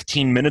play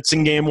 15 minutes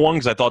in game 1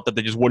 because I thought that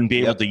they just wouldn't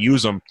be able to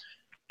use him.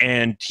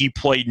 And he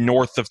played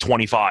north of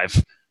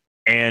 25.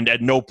 And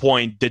at no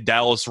point did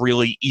Dallas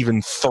really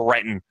even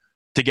threaten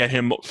to get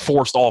him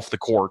forced off the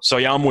court. So,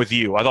 yeah, I'm with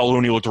you. I thought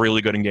Looney looked really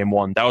good in game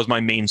 1. That was my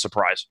main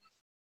surprise.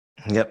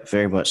 Yep,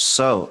 very much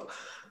so.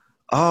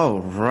 All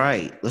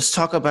right. Let's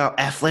talk about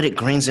Athletic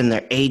Greens and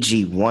their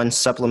AG1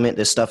 supplement.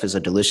 This stuff is a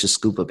delicious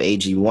scoop of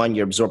AG1.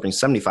 You're absorbing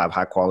 75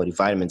 high-quality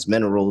vitamins,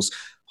 minerals,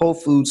 whole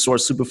food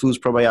source superfoods,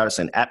 probiotics,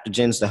 and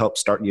adaptogens to help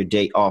start your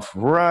day off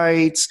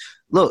right.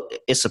 Look,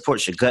 it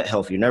supports your gut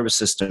health, your nervous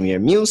system, your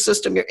immune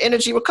system, your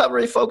energy,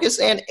 recovery, focus,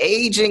 and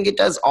aging. It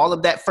does all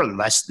of that for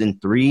less than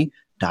 $3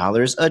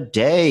 a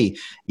day.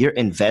 You're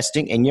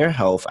investing in your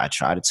health. I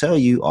try to tell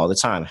you all the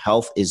time,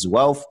 health is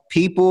wealth,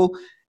 people,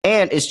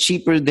 and it's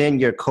cheaper than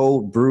your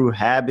cold brew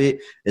habit.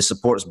 It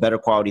supports better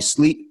quality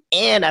sleep,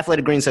 and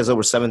Athletic Greens has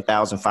over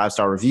 7,000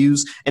 five-star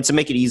reviews. And to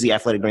make it easy,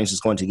 Athletic Greens is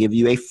going to give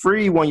you a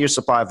free 1-year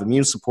supply of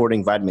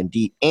immune-supporting vitamin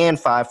D and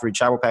 5 free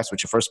travel packs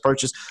with your first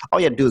purchase. All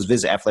you have to do is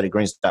visit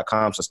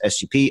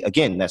athleticgreens.com/SGP.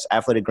 Again, that's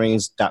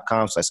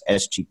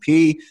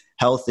athleticgreens.com/SGP.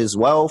 Health is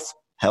wealth.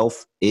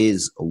 Health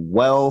is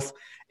wealth.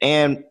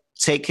 And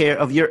take care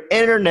of your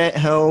internet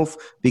health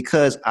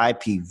because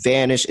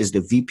IPVanish is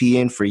the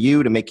VPN for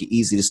you to make it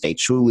easy to stay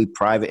truly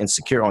private and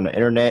secure on the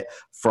internet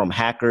from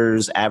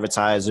hackers,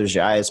 advertisers,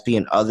 your ISP,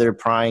 and other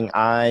prying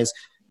eyes.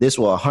 This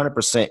will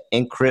 100%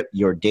 encrypt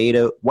your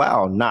data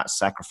while not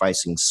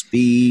sacrificing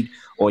speed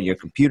on your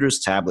computers,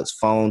 tablets,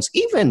 phones,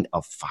 even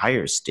a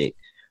Fire Stick.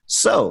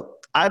 So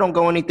I don't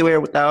go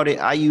anywhere without it.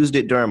 I used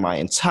it during my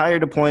entire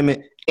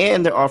deployment.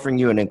 And they're offering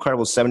you an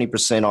incredible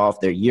 70%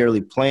 off their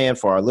yearly plan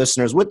for our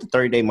listeners with the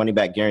 30-day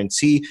money-back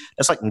guarantee.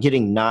 That's like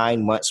getting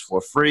 9 months for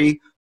free.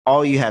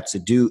 All you have to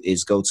do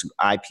is go to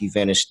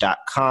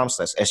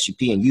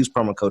ipvanish.com/SGP and use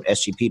promo code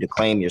SGP to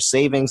claim your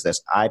savings.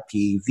 That's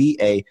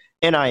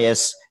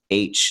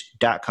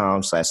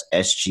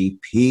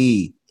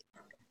ipvanish.com/SGP.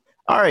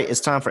 All right,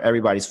 it's time for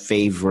everybody's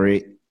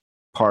favorite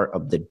part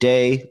of the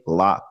day,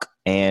 lock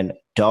and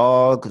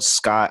dog.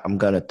 Scott, I'm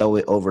going to throw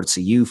it over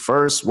to you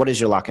first. What is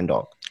your lock and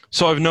dog?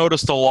 So I've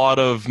noticed a lot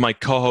of my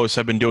co-hosts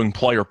have been doing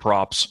player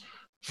props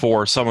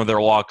for some of their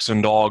locks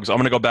and dogs. I'm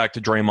going to go back to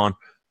Draymond. I'm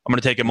going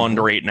to take him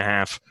under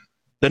 8.5.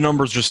 The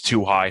number's just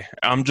too high.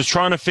 I'm just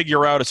trying to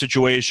figure out a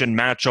situation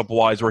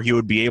matchup-wise where he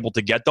would be able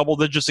to get double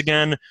digits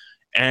again,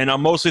 and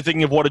I'm mostly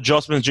thinking of what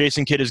adjustments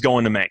Jason Kidd is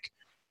going to make.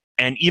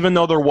 And even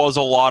though there was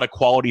a lot of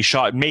quality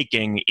shot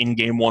making in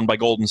Game 1 by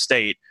Golden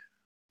State,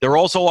 there were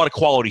also a lot of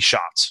quality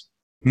shots,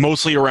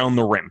 mostly around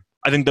the rim.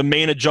 I think the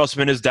main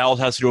adjustment is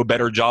Dallas has to do a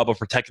better job of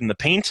protecting the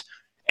paint.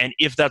 And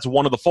if that's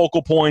one of the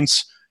focal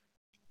points,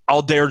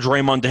 I'll dare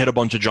Draymond to hit a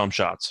bunch of jump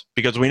shots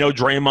because we know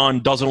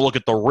Draymond doesn't look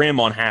at the rim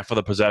on half of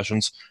the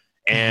possessions.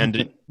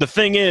 And the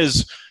thing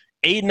is,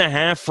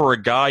 8.5 for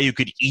a guy who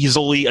could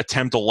easily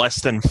attempt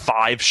less than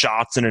 5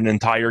 shots in an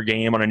entire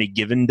game on any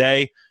given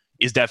day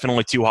is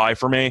definitely too high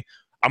for me.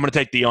 I'm going to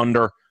take the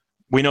under.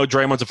 We know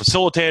Draymond's a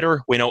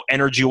facilitator. We know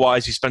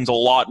energy-wise he spends a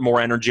lot more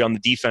energy on the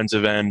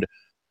defensive end.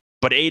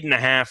 But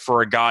 8.5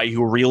 for a guy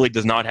who really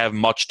does not have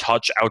much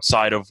touch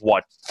outside of,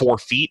 4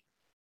 feet?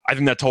 I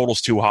think that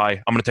total's too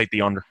high. I'm going to take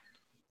the under.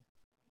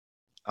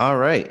 All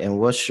right. And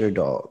what's your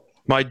dog?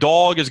 My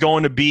dog is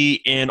going to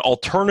be an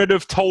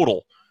alternative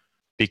total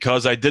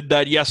because I did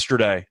that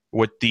yesterday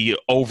with the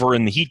over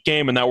in the Heat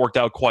game, and that worked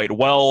out quite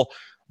well.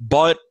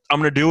 But I'm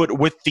going to do it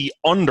with the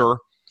under,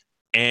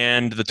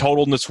 and the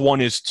total in this one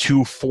is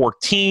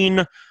 214.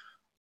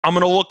 I'm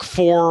going to look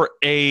for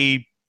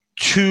a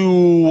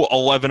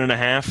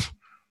 211.5,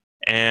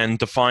 and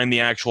to find the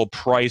actual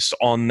price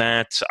on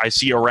that, I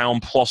see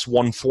around plus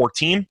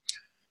 114.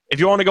 If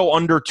you want to go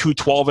under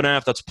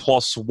 212.5, that's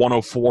plus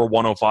 104,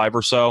 105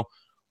 or so.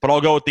 But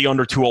I'll go with the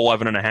under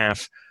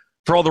 211.5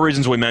 for all the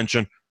reasons we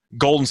mentioned.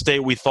 Golden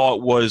State, we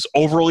thought, was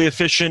overly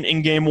efficient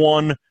in Game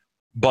 1,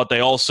 but they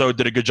also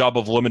did a good job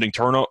of limiting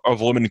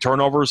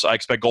turnovers. I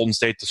expect Golden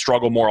State to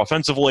struggle more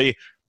offensively,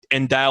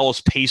 and Dallas,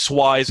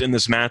 pace-wise in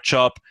this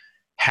matchup,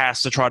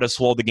 has to try to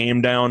slow the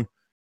game down.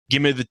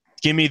 Give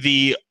me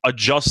the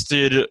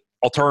adjusted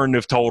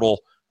alternative total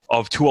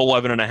of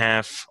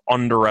 211.5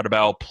 under at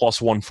about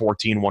plus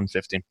 114,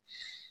 115.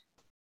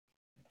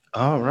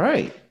 All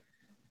right.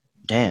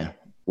 Dan,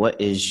 what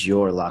is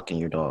your lock and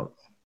your dog?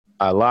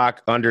 I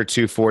lock under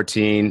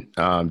 214.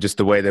 Just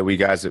the way that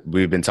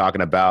we've been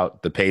talking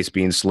about the pace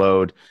being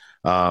slowed,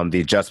 the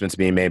adjustments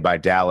being made by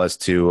Dallas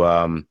to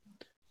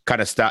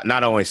kind of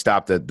not only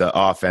stop the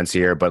offense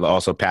here, but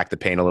also pack the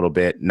paint a little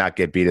bit, not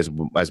get beat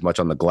as much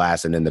on the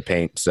glass and in the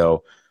paint.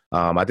 So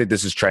I think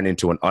this is trending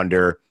to an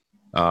under.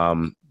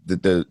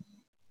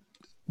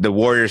 The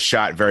Warriors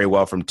shot very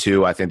well from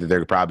 2. I think that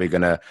they're probably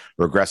going to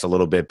regress a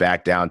little bit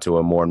back down to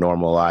a more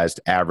normalized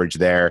average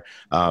there.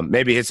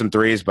 Maybe hit some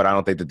threes, but I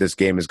don't think that this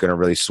game is going to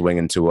really swing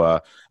into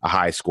a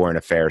high-scoring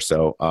affair.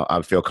 So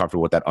I feel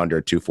comfortable with that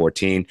under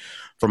 214.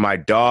 For my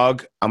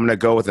dog, I'm going to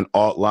go with an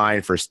alt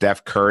line for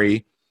Steph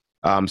Curry.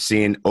 I'm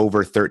seeing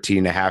over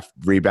 13.5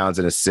 rebounds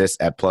and assists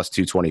at plus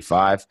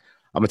 225.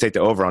 I'm going to take the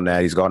over on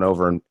that. He's gone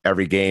over in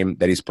every game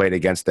that he's played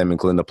against them,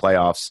 including the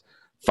playoffs.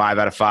 5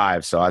 out of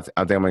 5. So I think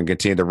I'm going to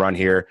continue to run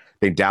here. I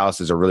think Dallas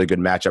is a really good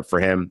matchup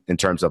for him in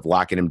terms of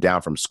locking him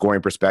down from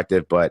scoring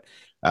perspective. But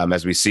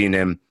as we've seen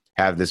him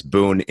have this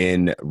boon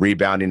in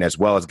rebounding as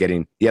well as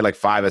he had like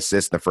 5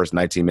 assists in the first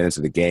 19 minutes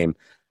of the game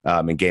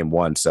in Game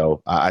 1.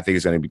 So I think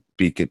he's going to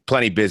be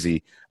plenty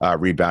busy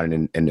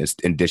rebounding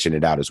and dishing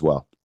it out as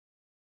well.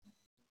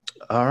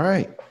 All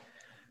right.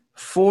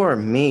 For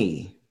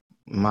me,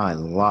 my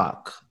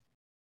lock,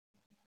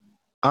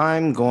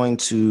 I'm going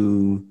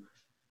to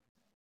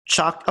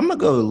chalk. I'm going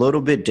to go a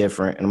little bit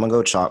different, and I'm going to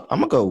go chalk. I'm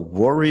going to go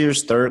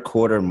Warriors third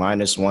quarter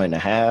minus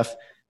 1.5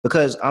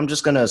 because I'm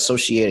just going to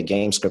associate a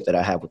game script that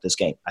I have with this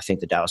game. I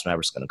think the Dallas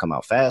Mavericks are going to come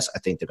out fast. I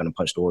think they're going to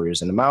punch the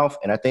Warriors in the mouth,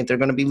 and I think they're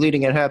going to be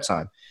leading at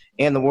halftime.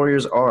 And the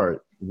Warriors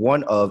are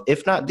one of,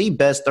 if not the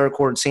best third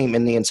quarter team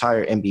in the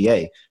entire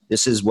NBA.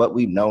 This is what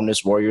we've known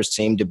this Warriors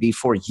team to be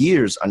for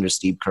years under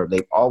Steve Kerr.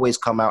 They've always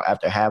come out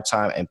after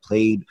halftime and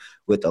played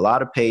with a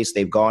lot of pace.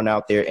 They've gone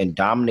out there and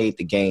dominated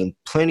the game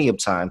plenty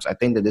of times. I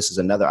think that this is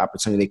another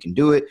opportunity they can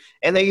do it.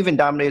 And they even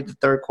dominated the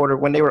third quarter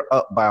when they were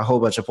up by a whole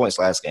bunch of points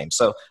last game.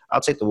 So I'll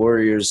take the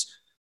Warriors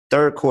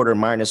third quarter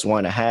minus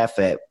 1.5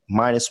 at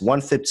minus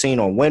 115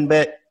 on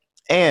WinBet.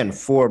 And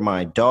for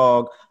my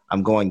dog,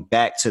 I'm going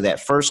back to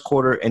that first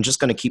quarter and just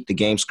going to keep the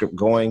game script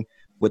going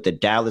with the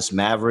Dallas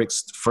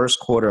Mavericks first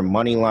quarter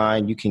money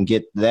line. You can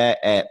get that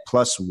at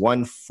plus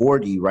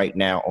 140 right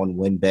now on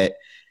WinBet.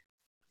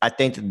 I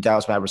think that the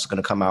Dallas Mavericks are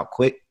going to come out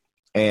quick,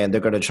 and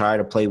they're going to try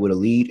to play with a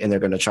lead, and they're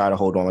going to try to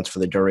hold on for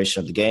the duration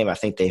of the game. I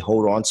think they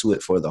hold on to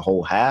it for the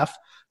whole half,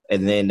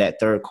 and then that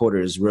third quarter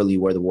is really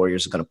where the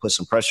Warriors are going to put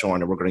some pressure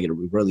on, and we're going to get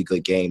a really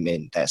good game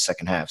in that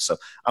second half. So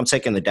I'm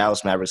taking the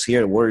Dallas Mavericks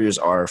here. The Warriors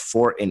are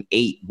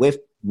 4-8 with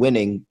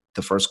winning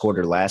the first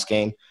quarter last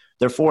game.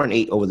 They're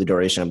 4-8 over the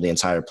duration of the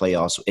entire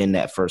playoffs in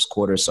that first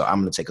quarter. So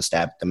I'm going to take a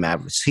stab at the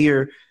Mavericks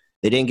here.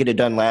 They didn't get it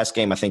done last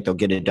game. I think they'll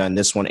get it done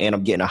this one, and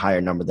I'm getting a higher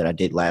number than I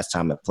did last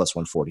time at plus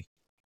 140.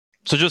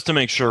 So just to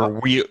make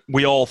sure,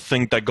 we all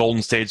think that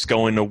Golden State's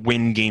going to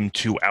win Game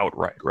 2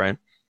 outright, right?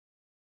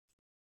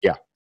 Yeah.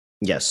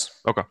 Yes.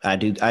 Okay. I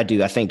do.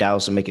 I think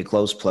Dallas will make it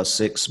close,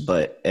 +6,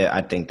 but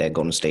I think that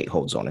Golden State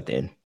holds on at the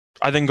end.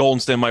 I think Golden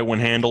State might win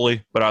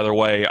handily, but either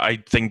way, I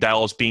think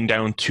Dallas being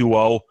down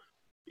 2-0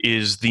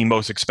 is the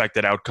most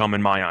expected outcome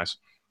in my eyes.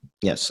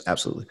 Yes,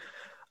 absolutely.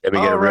 And we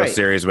get a real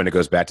series when it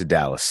goes back to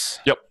Dallas.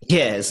 Yep.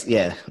 Yes,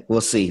 yeah. We'll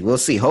see.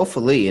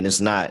 Hopefully, and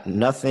it's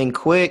nothing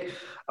quick.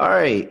 All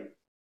right.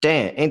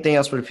 Dan, anything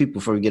else for the people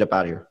before we get up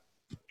out of here?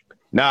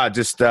 No,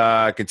 just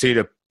continue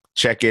to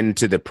check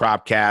into the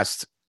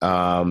Propcast.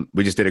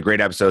 We just did a great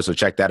episode, so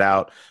check that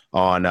out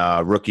on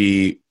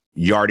rookie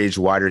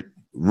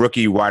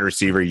wide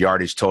receiver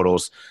yardage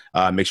totals.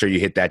 Make sure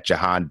you hit that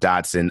Jahan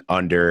Dotson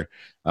under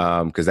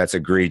because that's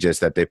egregious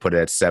that they put it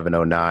at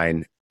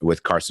 709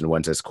 with Carson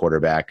Wentz as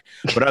quarterback.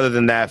 But other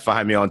than that,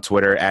 find me on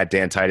Twitter at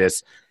Dan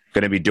Titus.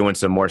 Going to be doing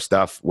some more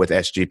stuff with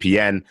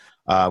SGPN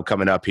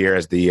coming up here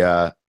as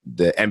the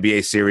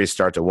NBA series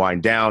start to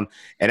wind down.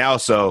 And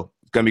also,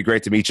 it's going to be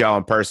great to meet y'all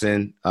in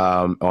person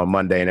on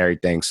Monday and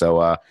everything.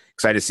 So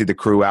excited to see the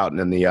crew out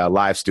in the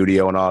live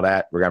studio and all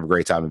that. We're going to have a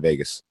great time in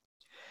Vegas.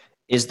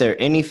 Is there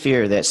any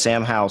fear that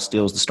Sam Howell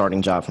steals the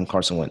starting job from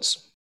Carson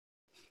Wentz?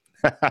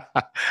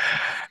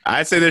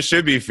 I'd say there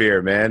should be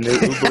fear, man.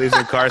 Who believes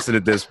in Carson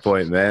at this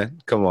point, man?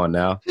 Come on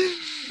now.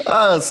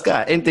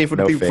 Scott, anything for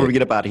the people before we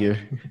get up out of here?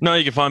 No,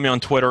 you can find me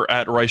on Twitter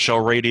at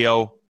Reichel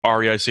Radio,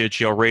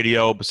 REICHEL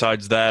Radio.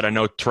 Besides that, I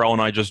know Terrell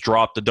and I just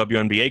dropped the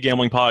WNBA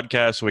gambling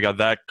podcast, so we got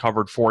that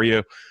covered for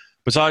you.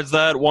 Besides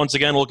that, once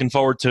again, looking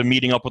forward to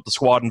meeting up with the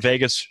squad in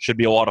Vegas. Should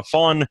be a lot of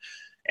fun.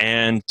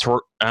 And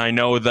I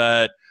know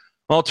that,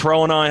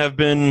 Terrell and I have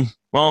been,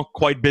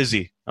 quite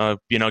busy,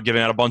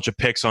 giving out a bunch of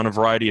picks on a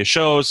variety of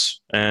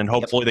shows, and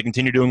hopefully they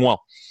continue doing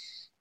well.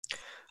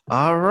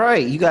 All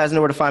right. You guys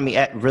know where to find me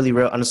at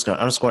reallyreal__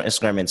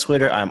 Instagram and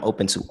Twitter. I'm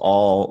open to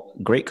all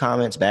great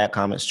comments, bad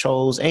comments,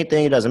 trolls,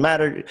 anything. It doesn't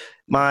matter.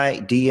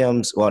 My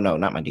DMs, no,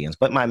 not my DMs,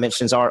 but my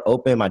mentions are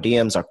open. My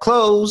DMs are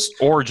closed.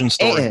 Origin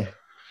story.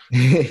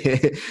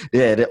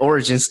 Yeah, the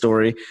origin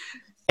story.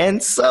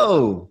 And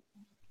so,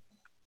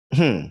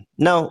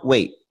 no,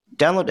 wait.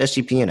 Download the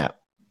SGPN app.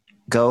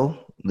 Go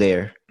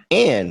there.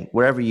 And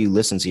wherever you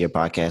listen to your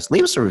podcast,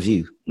 leave us a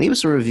review.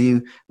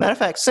 Matter of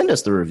fact, send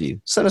us the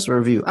review.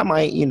 I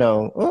might,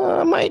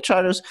 I might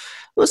try to.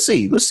 Let's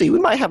see. We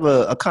might have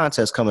a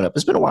contest coming up.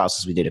 It's been a while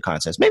since we did a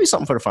contest. Maybe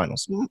something for the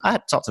finals. I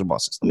have to talk to the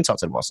bosses. Let me talk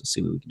to the bosses,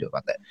 see what we can do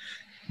about that.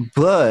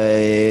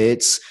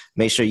 But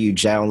make sure you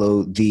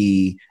download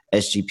the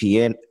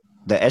SGPN.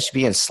 The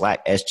SGPN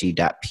Slack,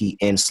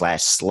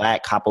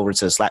 sg.pn/Slack. Hop over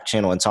to the Slack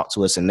channel and talk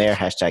to us in there.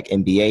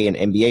 #NBA and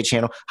NBA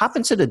channel. Hop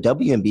into the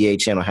WNBA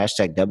channel.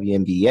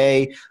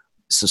 #WNBA.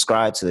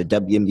 Subscribe to the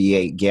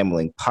WNBA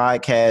Gambling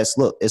Podcast.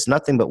 Look, it's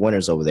nothing but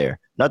winners over there.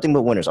 Nothing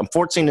but winners. I'm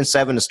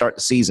 14-7 to start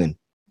the season.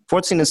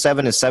 14-7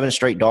 and 7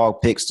 straight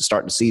dog picks to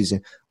start the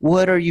season.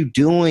 What are you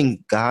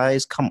doing,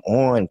 guys? Come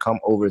on. Come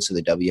over to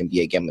the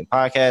WNBA Gambling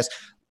Podcast.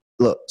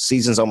 Look,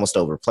 season's almost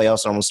over.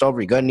 Playoffs are almost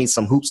over. You're going to need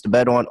some hoops to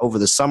bet on over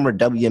the summer.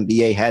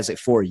 WNBA has it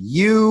for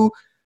you.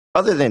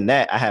 Other than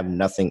that, I have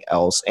nothing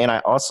else. And I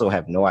also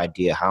have no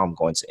idea how I'm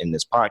going to end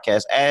this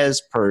podcast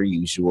as per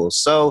usual.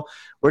 So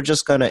we're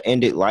just going to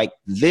end it like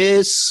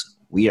this.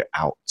 We are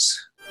out.